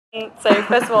So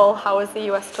first of all, how was the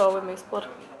US tour with Moose Blood?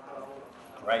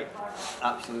 Great.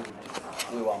 Absolutely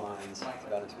blew our minds, to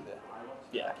be honest with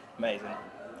you. Yeah, amazing.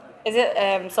 Is it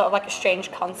sort of like a strange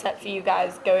concept for you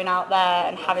guys going out there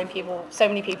and having so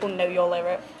many people know your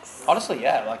lyrics? Honestly,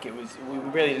 yeah, like we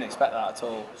really didn't expect that at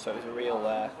all. So it was a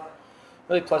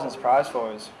really pleasant surprise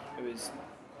for us. It was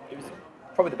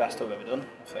probably the best I've ever done.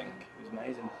 I think it was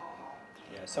amazing.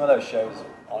 Yeah, some of those shows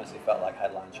honestly felt like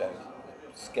headline shows.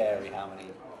 Scary how many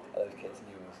of those kids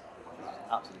knew us. It was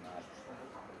absolutely mad.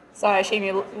 So I assume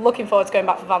you're looking forward to going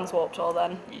back for Vans Warped Tour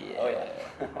then? Yeah. Oh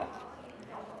yeah.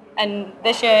 And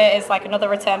this year is like another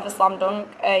return for Slam Dunk.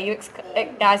 Are you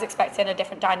guys expecting a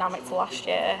different dynamic to last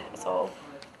year at all?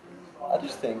 I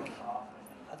just think,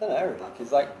 I don't know really,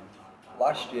 because like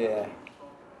last year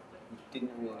we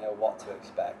didn't really know what to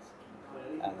expect,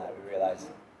 and like we realised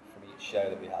from each show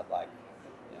that we had like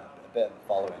a bit of a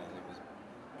following, and it was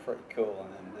pretty cool.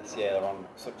 And then this year they're on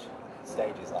such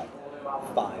stages like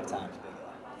 5 times bigger.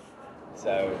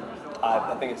 So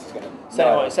I think it's just going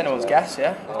to. It's anyone's guess,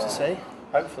 yeah. Have to see.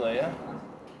 Hopefully, yeah.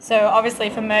 So obviously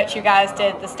for merch you guys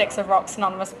did the Sticks of Rock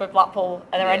synonymous with Blackpool.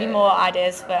 Are there any more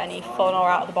ideas for any fun or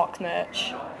out of the box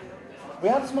merch? We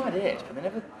had some ideas, but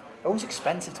they're always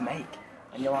expensive to make.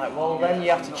 And you're like, well, then you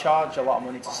have to charge a lot of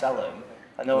money to sell them,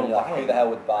 and no one will buy Who them. the hell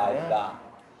would buy that?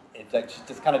 It's like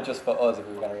just kind of just for us if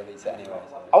we were going to release it anyway.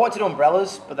 So. I wanted to do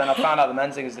umbrellas, but then I found out the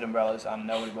men's singers did umbrellas, and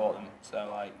nobody bought them. So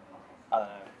like, I don't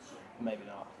know, maybe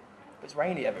not. But it's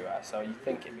rainy everywhere, so you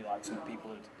think it'd be like some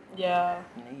people would need. I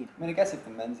mean, I guess if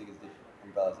the men's singers did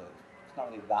umbrellas, it's not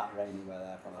really that rainy where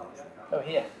they're from. Obviously. Oh,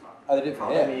 here. Oh, they did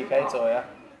from here? In the UK tour, yeah.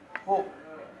 Well,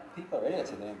 people are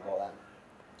idiots if they didn't bought them.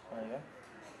 There you go.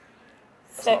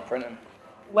 It's So not printing.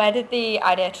 where did the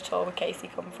idea to tour with Casey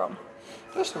come from?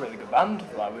 Just a really good band.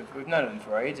 Like we've known them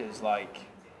for ages. Like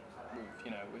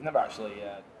we've never actually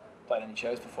played any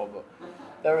shows before, but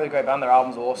they're a really great band. Their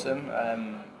album's awesome.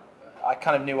 I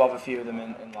kind of knew of a few of them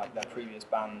in like their previous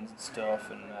bands and stuff,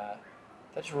 and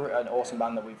they're just an awesome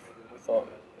band that we thought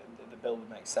the bill would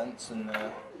make sense, and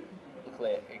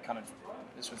luckily it kind of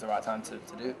this was the right time to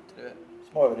do it.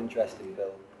 It's more of an interesting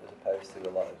bill as opposed to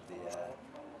a lot of the,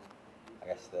 I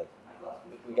guess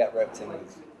we get roped in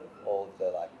with all of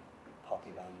the like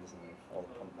poppy bands and all the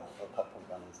pop punk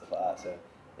bands and stuff like that, so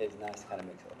it's nice to kind of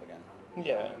mix it up again.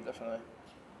 Yeah, definitely.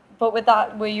 But with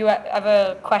that, were you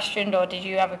ever questioned, or did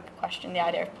you ever question the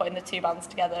idea of putting the two bands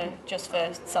together just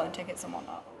for selling tickets and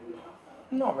whatnot?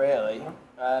 Not really.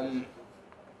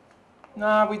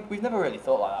 No, we've never really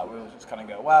thought like that. We always just kind of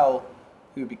go, well,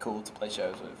 who would be cool to play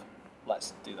shows with?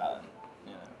 Let's do that.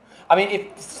 Then, I mean,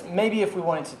 if we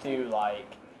wanted to do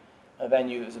like a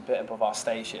venue that was a bit above our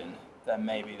station, then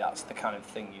maybe that's the kind of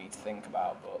thing you need to think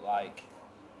about. But like,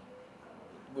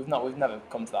 we've never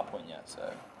come to that point yet.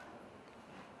 So.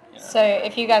 So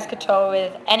if you guys could tour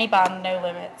with any band, no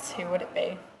limits, who would it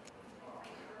be?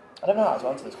 I don't know how to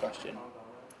answer this question.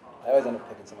 I always end up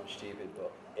picking someone stupid,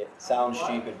 but it sounds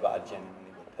stupid, but I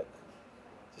genuinely would pick them.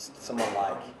 Just someone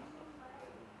like,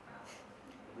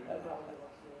 I don't know, like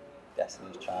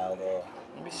Destiny's Child, or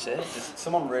It'd be sick. just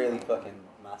someone really fucking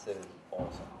massive and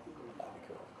awesome. That'd be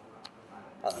cool.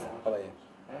 I don't know. How about you?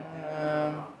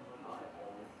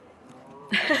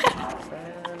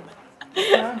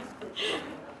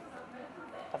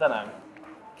 I don't know.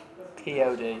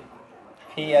 POD.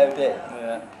 POD.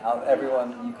 Yeah. Out of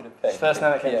everyone you could have picked. First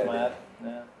name that came to POD. my head.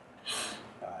 Yeah.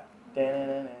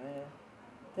 Alright.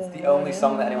 It's the only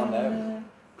song that anyone knows.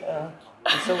 Yeah.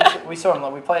 We saw them.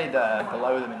 Like, we played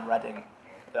below them in Reading,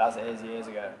 as it is years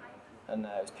ago, and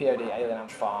it was POD, Alien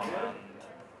Ant Farm, and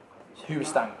Hoover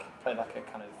Stank. Played like a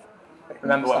kind of.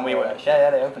 Remember when we were? Yeah,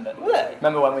 they opened it. Really?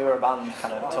 Remember when we were a band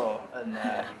kind of tour, and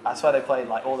I swear they played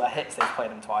like all their hits. They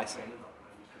played them twice. And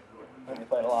when they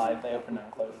played live, they opened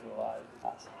and closed live.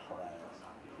 That's hilarious.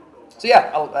 So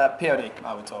yeah, POD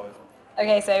I would tour with.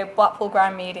 Okay, so Blackpool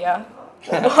Grime Media.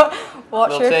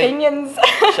 What's your Lil T. opinions?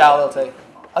 Shout out Lil T.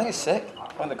 I think it's sick. I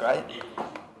think they're great.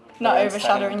 Not They're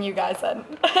overshadowing you guys then.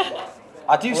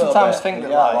 I do A sometimes little bit. think that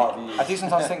Yeah, a lot of views. I do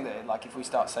sometimes think that like if we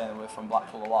start saying that we're from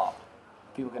Blackpool a lot,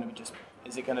 people are going to be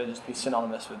is it going to just be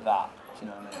synonymous with that? Do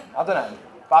you know what I mean? I don't know.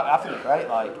 But I think they're great.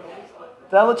 Like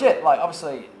they're legit. Like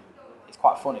obviously it's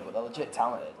quite funny, but they're legit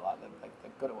talented. Like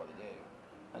they're good at what they do,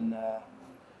 and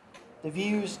the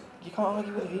views you can't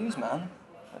argue with the views, man.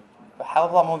 A hell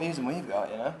of a lot more views than we've got,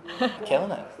 you know. They're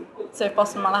killing it. So if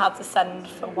Boston Manor had to send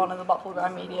for one of the Blackpool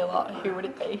Grime Media lot, who would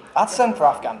it be? I'd send for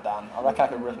Afghan Dan. I reckon I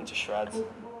could rip him to shreds.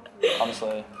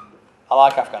 Honestly, I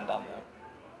like Afghan Dan though.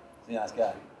 He's a nice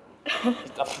guy. I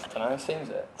don't know, it seems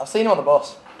it. I've seen him on the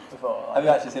bus before. Have you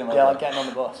actually seen him on Yeah, the like bus? getting on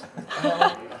the bus.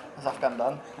 That's Afghan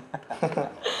Dan.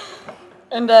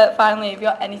 And finally, have you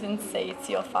got anything to say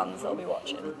to your fans that'll be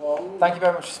watching? Thank you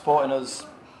very much for supporting us.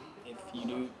 If you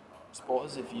do support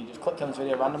us, if you just clicked on this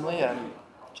video randomly and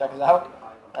check us out.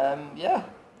 Yeah,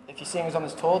 if you're seeing us on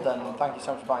this tour, then thank you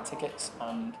so much for buying tickets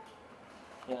and,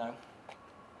 you know,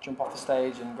 jump off the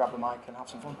stage and grab the mic and have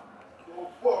some fun.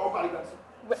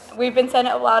 We've been Turn It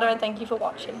Up Louder, and thank you for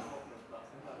watching.